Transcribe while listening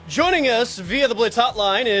Joining us via the Blitz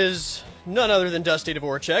Hotline is none other than Dusty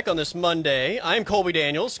Dvoracek on this Monday. I'm Colby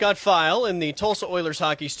Daniels, Scott File in the Tulsa Oilers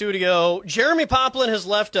hockey studio. Jeremy Poplin has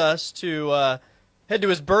left us to head to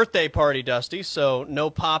his birthday party, Dusty, so no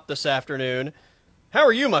Pop this afternoon. How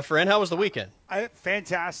are you, my friend? How was the weekend?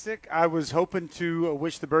 Fantastic. I was hoping to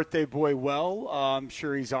wish the birthday boy well. I'm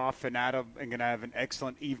sure he's off and out of and going to have an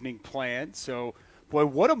excellent evening planned. So, boy,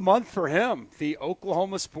 what a month for him. The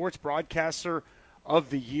Oklahoma Sports Broadcaster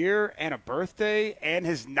of the Year and a birthday, and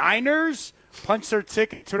his Niners punched their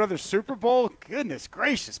ticket to another Super Bowl. Goodness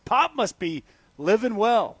gracious. Pop must be living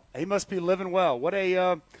well. He must be living well. What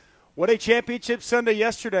a championship Sunday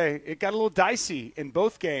yesterday. It got a little dicey in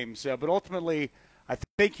both games, but ultimately I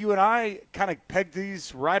think you and I kind of pegged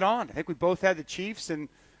these right on. I think we both had the Chiefs, and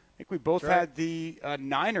I think we both had the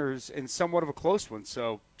Niners in somewhat of a close one.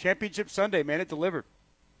 So championship Sunday, man, it delivered.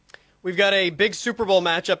 We've got a big Super Bowl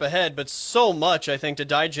matchup ahead, but so much, I think, to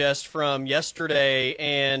digest from yesterday.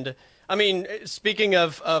 And, I mean, speaking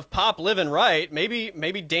of Pop living right,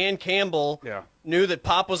 maybe Dan Campbell knew that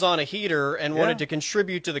Pop was on a heater and wanted to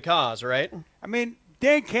contribute to the cause, right? I mean,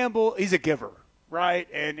 Dan Campbell, he's a giver, right?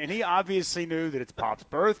 And he obviously knew that it's Pop's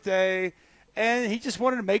birthday, and he just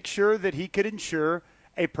wanted to make sure that he could ensure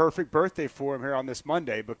a perfect birthday for him here on this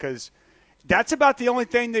Monday, because that's about the only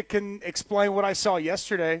thing that can explain what I saw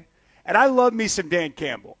yesterday. And I love me some Dan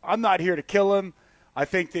Campbell. I'm not here to kill him. I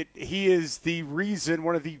think that he is the reason,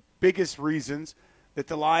 one of the biggest reasons, that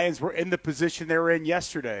the Lions were in the position they were in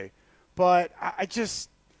yesterday. But I just,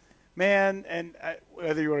 man, and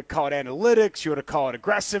whether you want to call it analytics, you want to call it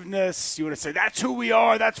aggressiveness, you want to say that's who we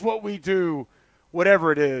are, that's what we do,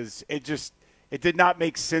 whatever it is, it did not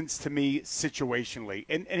make sense to me situationally.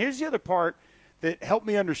 And here's the other part that helped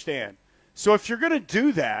me understand. So if you're going to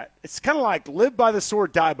do that, it's kind of like live by the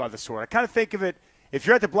sword, die by the sword. I kind of think of it, if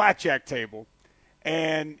you're at the blackjack table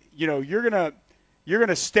and, you know, you're going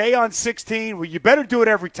to stay on 16, well, you better do it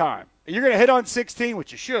every time. You're going to hit on 16,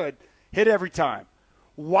 which you should, hit every time.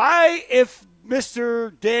 Why, if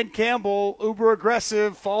Mr. Dan Campbell, uber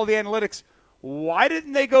aggressive, follow the analytics, why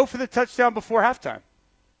didn't they go for the touchdown before halftime?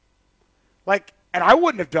 Like, and I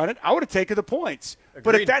wouldn't have done it. I would have taken the points. Agreed.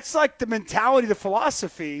 But if that's like the mentality, the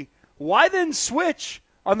philosophy, why then switch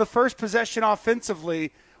on the first possession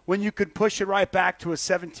offensively when you could push it right back to a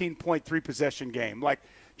 17.3 possession game? Like,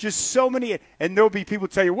 just so many – and there'll be people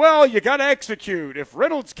tell you, well, you got to execute. If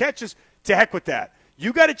Reynolds catches, to heck with that.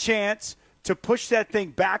 You got a chance to push that thing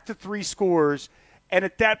back to 3 scores, and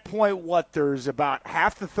at that point, there's about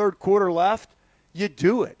half the third quarter left, you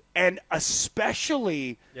do it. And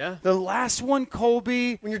especially the last one,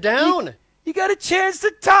 Colby. When you're down. You got a chance to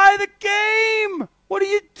tie the game. What are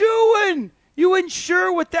you doing? You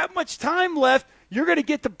ensure with that much time left, you're going to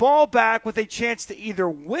get the ball back with a chance to either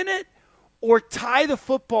win it or tie the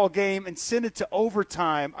football game and send it to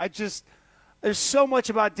overtime. There's so much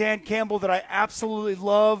about Dan Campbell that I absolutely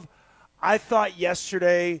love. I thought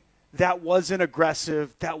yesterday that wasn't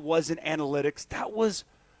aggressive. That wasn't analytics. That was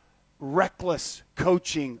reckless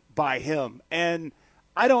coaching by him. And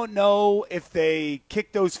I don't know if they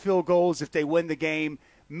kick those field goals, if they win the game.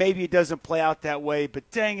 Maybe it doesn't play out that way, but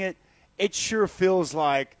dang it, it sure feels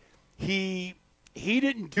like he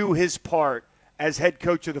didn't do his part as head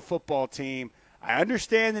coach of the football team. I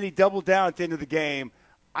understand that he doubled down at the end of the game.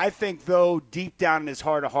 I think, though, deep down in his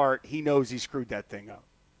heart of heart, he knows he screwed that thing up.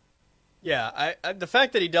 Yeah, the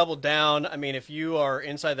fact that he doubled down, I mean, if you are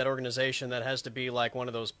inside that organization, that has to be like one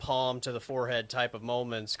of those palm to the forehead type of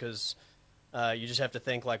moments, because you just have to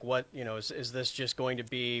think, like, what, you know, is this just going to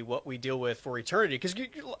be what we deal with for eternity? Because,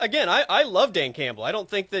 again, I love Dan Campbell. I don't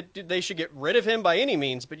think that they should get rid of him by any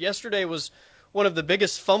means, but yesterday was one of the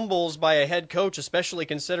biggest fumbles by a head coach, especially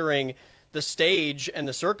considering the stage and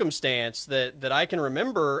the circumstance that I can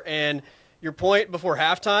remember. And your point before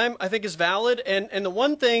halftime, I think, is valid. And the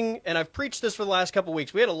one thing, and I've preached this for the last couple of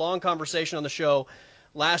weeks, we had a long conversation on the show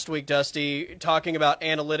last week, Dusty, talking about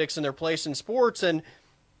analytics and their place in sports, and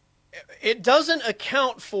it doesn't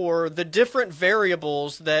account for the different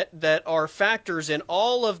variables that are factors in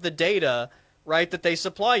all of the data, right, that they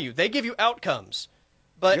supply you. They give you outcomes,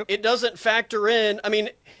 but it doesn't factor in. I mean,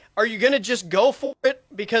 are you going to just go for it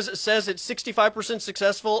because it says it's 65%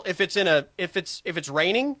 successful if it's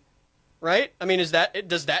raining, right? I mean, does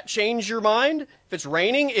that change your mind? If it's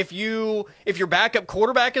raining, if your backup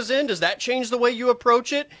quarterback is in, does that change the way you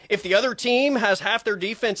approach it? If the other team has half their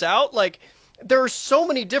defense out, like, there are so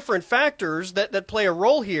many different factors that play a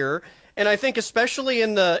role here, and I think especially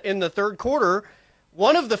in the third quarter,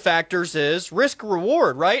 one of the factors is risk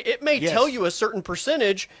reward, right? It may tell you a certain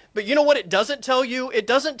percentage, but you know what it doesn't tell you? It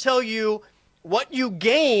doesn't tell you what you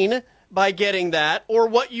gain by getting that or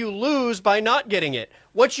what you lose by not getting it.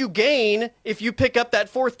 What you gain if you pick up that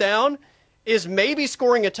fourth down is maybe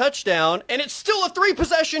scoring a touchdown, and it's still a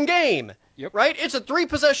 3-possession game. Yep. Right? It's a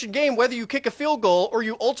 3-possession game whether you kick a field goal or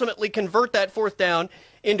you ultimately convert that fourth down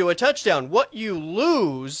into a touchdown. What you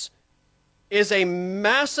lose is a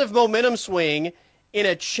massive momentum swing in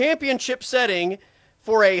a championship setting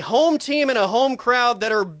for a home team and a home crowd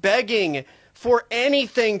that are begging for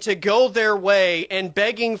anything to go their way and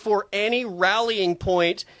begging for any rallying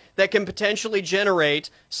point that can potentially generate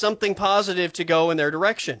something positive to go in their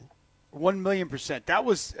direction. 1,000,000%. That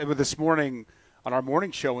was this morning on our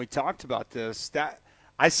morning show. We talked about this. That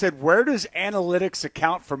I said, where does analytics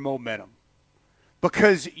account for momentum?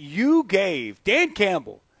 Because you gave Dan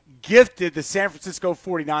Campbell gifted the San Francisco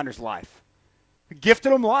 49ers life.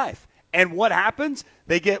 Gifted them life. And what happens?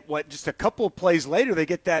 They get just a couple of plays later, they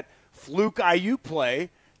get that fluke IU play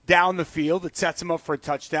down the field that sets them up for a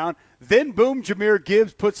touchdown. Then, boom, Jahmyr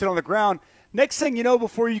Gibbs puts it on the ground. Next thing you know,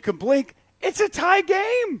 before you can blink, it's a tie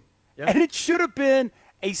game. Yep. And it should have been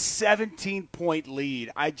a 17-point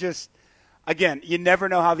lead. Again, you never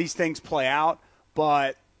know how these things play out,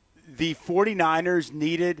 but the 49ers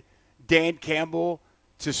needed Dan Campbell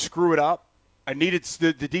to screw it up. I needed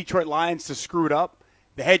the Detroit Lions to screw it up.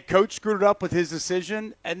 The head coach screwed it up with his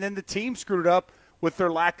decision, and then the team screwed it up with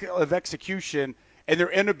their lack of execution and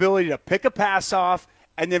their inability to pick a pass off,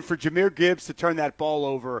 and then for Jahmyr Gibbs to turn that ball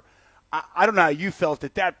over. I don't know how you felt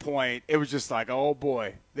at that point. It was just like, oh,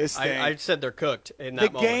 boy, this thing. I said they're cooked in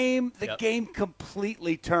that moment. The game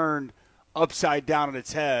completely turned upside down on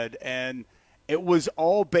its head, and it was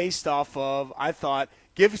all based off of, I thought,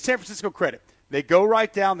 give San Francisco credit. They go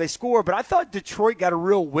right down, they score, but I thought Detroit got a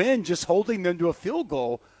real win just holding them to a field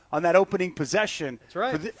goal on that opening possession. That's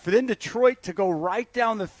right. For then Detroit to go right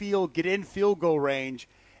down the field, get in field goal range,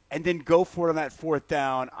 and then go for it on that fourth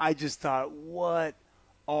down, I just thought, what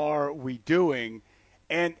are we doing?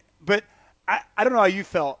 But I don't know how you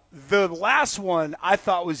felt. The last one I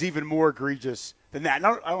thought was even more egregious than that. I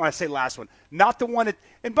don't want to say last one. Not the one that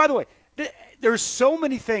 – and by the way, there's so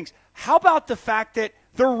many things. How about the fact that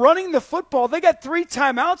they're running the football? They got 3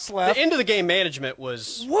 timeouts left. The end of the game management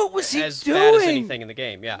was what was he as doing? Bad as anything in the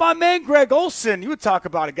game. Yeah, my man Greg Olson. You would talk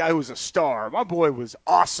about a guy who was a star. My boy was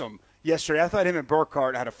awesome yesterday. I thought him and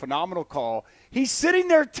Burkhardt had a phenomenal call. He's sitting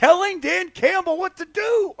there telling Dan Campbell what to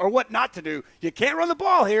do or what not to do. You can't run the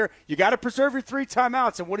ball here. You got to preserve your 3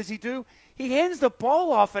 timeouts. And what does he do? He hands the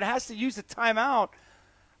ball off and has to use the timeout.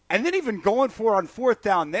 And then even going for on fourth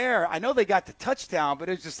down there, I know they got the touchdown, but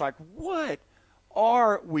it's just like, what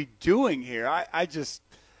are we doing here? I just,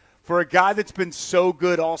 for a guy that's been so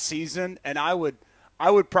good all season, and I would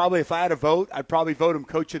probably, if I had a vote, I'd probably vote him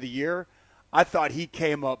Coach of the Year. I thought he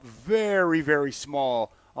came up very, very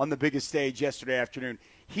small on the biggest stage yesterday afternoon.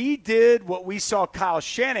 He did what we saw Kyle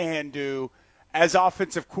Shanahan do as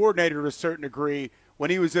offensive coordinator to a certain degree when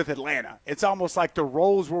he was with Atlanta. It's almost like the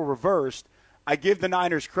roles were reversed. I give the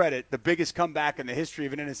Niners credit, the biggest comeback in the history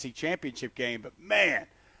of an NFC championship game. But, man,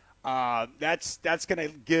 that's going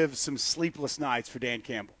to give some sleepless nights for Dan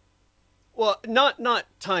Campbell. Well, not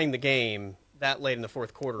tying the game that late in the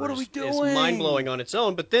fourth quarter what are we doing? Is mind-blowing on its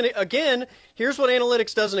own. But then, again, here's what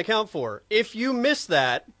analytics doesn't account for. If you miss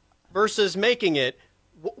that versus making it,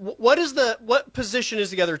 what position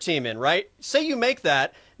is the other team in, right? Say you make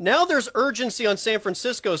that. Now there's urgency on San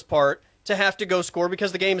Francisco's part to have to go score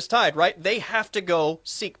because the game is tied, right? They have to go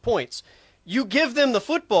seek points. You give them the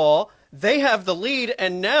football, they have the lead,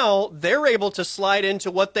 and now they're able to slide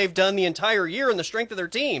into what they've done the entire year in the strength of their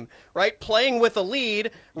team, right? Playing with a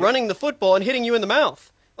lead, running the football, and hitting you in the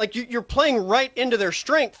mouth. Like, you're playing right into their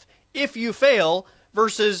strength if you fail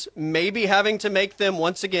versus maybe having to make them,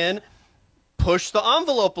 once again, push the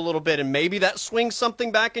envelope a little bit, and maybe that swings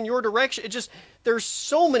something back in your direction. It just, there's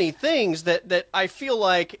so many things that I feel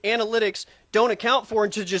like analytics don't account for,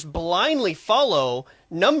 and to just blindly follow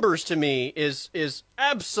numbers to me is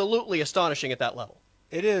absolutely astonishing at that level.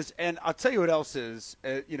 It is, and I'll tell you what else is.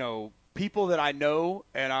 People that I know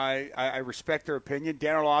and I respect their opinion.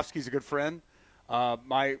 Dan Orlovsky's a good friend.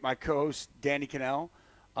 My co-host Danny Cannell.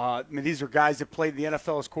 These are guys that played in the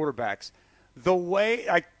NFL as quarterbacks. The way,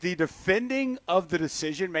 the defending of the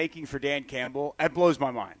decision-making for Dan Campbell, it blows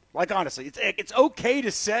my mind. Like, honestly, it's okay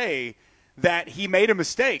to say that he made a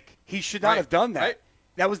mistake. He should not have done that.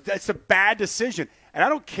 Right. That's a bad decision. And I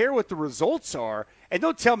don't care what the results are. And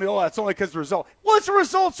don't tell me, that's only because of the result. Well, it's a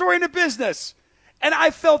results-oriented business. And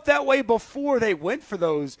I felt that way before they went for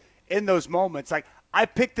those in those moments. Like, I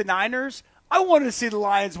picked the Niners. I wanted to see the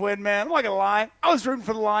Lions win, man. I'm not going to lie. I was rooting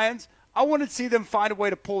for the Lions. I wanted to see them find a way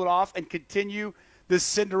to pull it off and continue this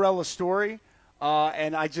Cinderella story.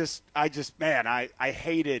 And man, I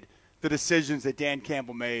hated the decisions that Dan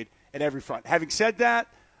Campbell made at every front. Having said that,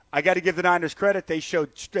 I got to give the Niners credit. They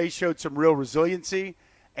showed some real resiliency.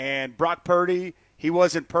 And Brock Purdy, he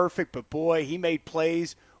wasn't perfect, but boy, he made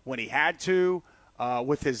plays when he had to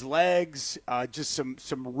with his legs. Just some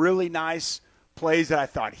really nice plays that I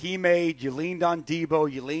thought he made. You leaned on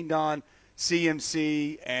Debo, you leaned on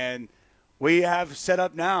CMC, and we have set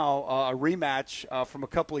up now a rematch from a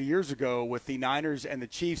couple of years ago with the Niners and the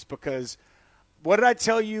Chiefs, because what did I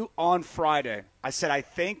tell you on Friday? I said I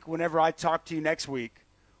think whenever I talk to you next week,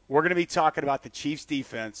 we're going to be talking about the Chiefs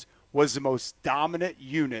defense was the most dominant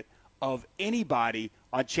unit of anybody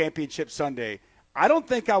on Championship Sunday. I don't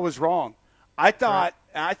think I was wrong. I thought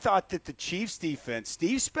that the Chiefs defense,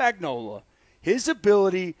 Steve Spagnuolo, his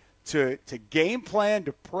ability to game plan,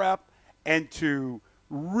 to prep, and to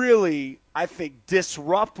really, I think,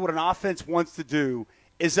 disrupt what an offense wants to do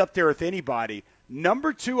is up there with anybody.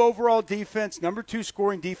 Number 2 overall defense, number 2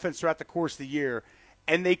 scoring defense throughout the course of the year,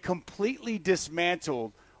 and they completely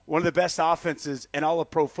dismantled one of the best offenses in all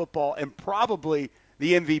of pro football and probably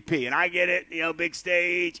the MVP. And I get it, big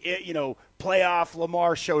stage, playoff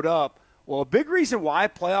Lamar showed up. Well, a big reason why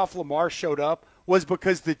playoff Lamar showed up was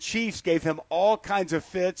because the Chiefs gave him all kinds of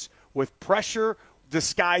fits with pressure,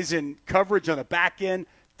 disguising coverage on the back end,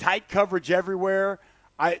 tight coverage everywhere.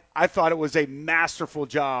 I thought it was a masterful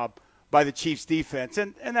job by the Chiefs defense.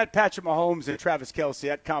 And that Patrick Mahomes and Travis Kelce,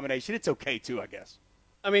 that combination, it's okay too, I guess.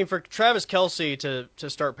 I mean, for Travis Kelce to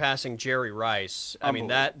start passing Jerry Rice, I mean,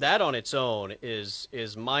 that on its own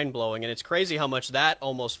is mind-blowing, and it's crazy how much that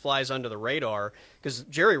almost flies under the radar, because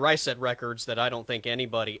Jerry Rice set records that I don't think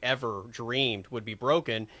anybody ever dreamed would be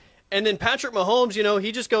broken. And then Patrick Mahomes,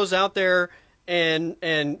 he just goes out there and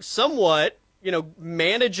somewhat,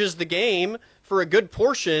 manages the game for a good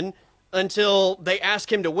portion until they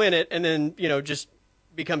ask him to win it, and then, just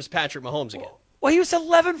becomes Patrick Mahomes again. Well, he was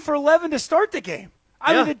 11 for 11 to start the game.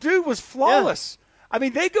 I mean, the dude was flawless. Yeah. I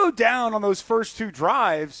mean, they go down on those first 2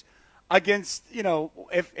 drives against,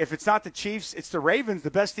 if it's not the Chiefs, it's the Ravens, the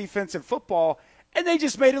best defense in football, and they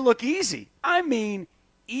just made it look easy. I mean,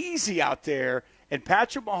 easy out there, and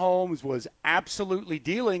Patrick Mahomes was absolutely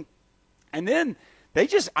dealing. And then they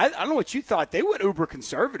just – I don't know what you thought. They went uber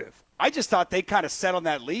conservative. I just thought they kind of set on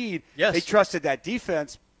that lead. Yes. They trusted that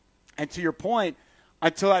defense. And to your point,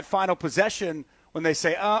 until that final possession – when they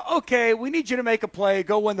say, okay, we need you to make a play,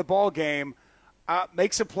 go win the ball game,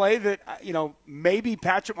 makes a play that, maybe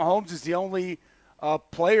Patrick Mahomes is the only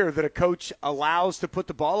player that a coach allows to put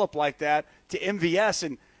the ball up like that to MVS.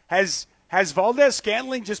 And has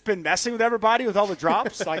Valdez-Scantling just been messing with everybody with all the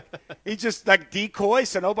drops? Like, he just, decoy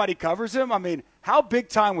so nobody covers him? I mean, how big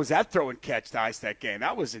time was that throw and catch to ice that game?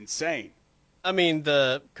 That was insane. I mean,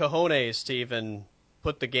 the cojones to even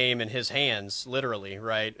put the game in his hands, literally,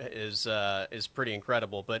 right, is pretty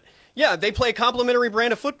incredible. But, yeah, they play a complementary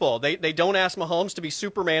brand of football. They don't ask Mahomes to be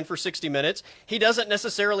Superman for 60 minutes. He doesn't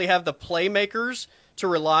necessarily have the playmakers to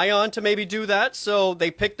rely on to maybe do that, so they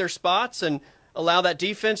pick their spots and allow that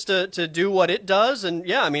defense to do what it does. And,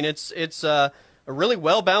 yeah, I mean, it's a really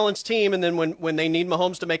well-balanced team, and then when they need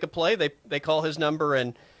Mahomes to make a play, they call his number,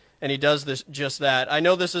 and he does just that. I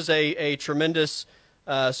know this is a tremendous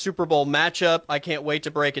Super Bowl matchup. I can't wait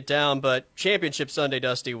to break it down, but Championship Sunday,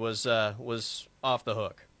 Dusty, was off the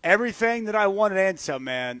hook. Everything that I wanted and some,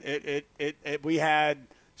 man. We had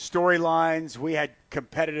storylines, we had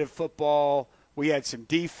competitive football, we had some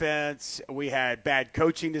defense, we had bad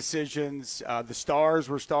coaching decisions. The stars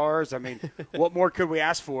were stars. I mean, what more could we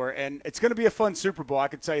ask for? And it's going to be a fun Super Bowl, I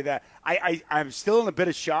can tell you that. I'm still in a bit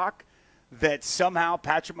of shock that somehow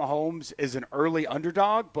Patrick Mahomes is an early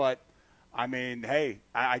underdog, but I mean, hey,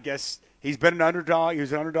 I guess he's been an underdog. He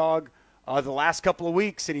was an underdog the last couple of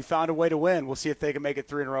weeks, and he found a way to win. We'll see if they can make it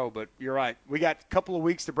 3 in a row. But you're right. We got a couple of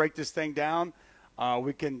weeks to break this thing down.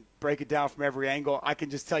 We can break it down from every angle. I can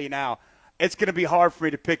just tell you now, it's going to be hard for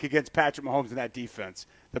me to pick against Patrick Mahomes in that defense.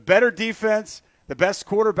 The better defense, the best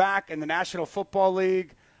quarterback in the National Football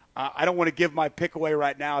League. I don't want to give my pick away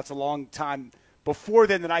right now. It's a long time before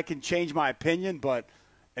then that I can change my opinion, but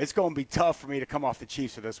it's going to be tough for me to come off the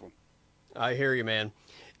Chiefs for this one. I hear you, man.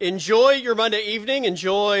 Enjoy your Monday evening.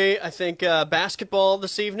 Enjoy, I think, basketball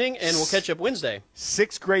this evening, and we'll catch up Wednesday.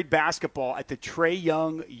 6th grade basketball at the Trae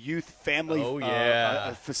Young Youth Family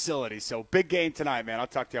facility. So big game tonight, man. I'll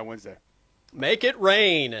talk to you on Wednesday. Make it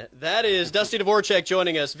rain. That is Dusty Dvoracek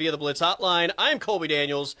joining us via the Blitz Hotline. I'm Colby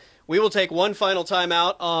Daniels. We will take one final time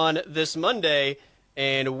out on this Monday,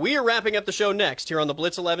 and we are wrapping up the show next here on the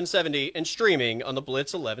Blitz 1170 and streaming on the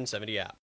Blitz 1170 app.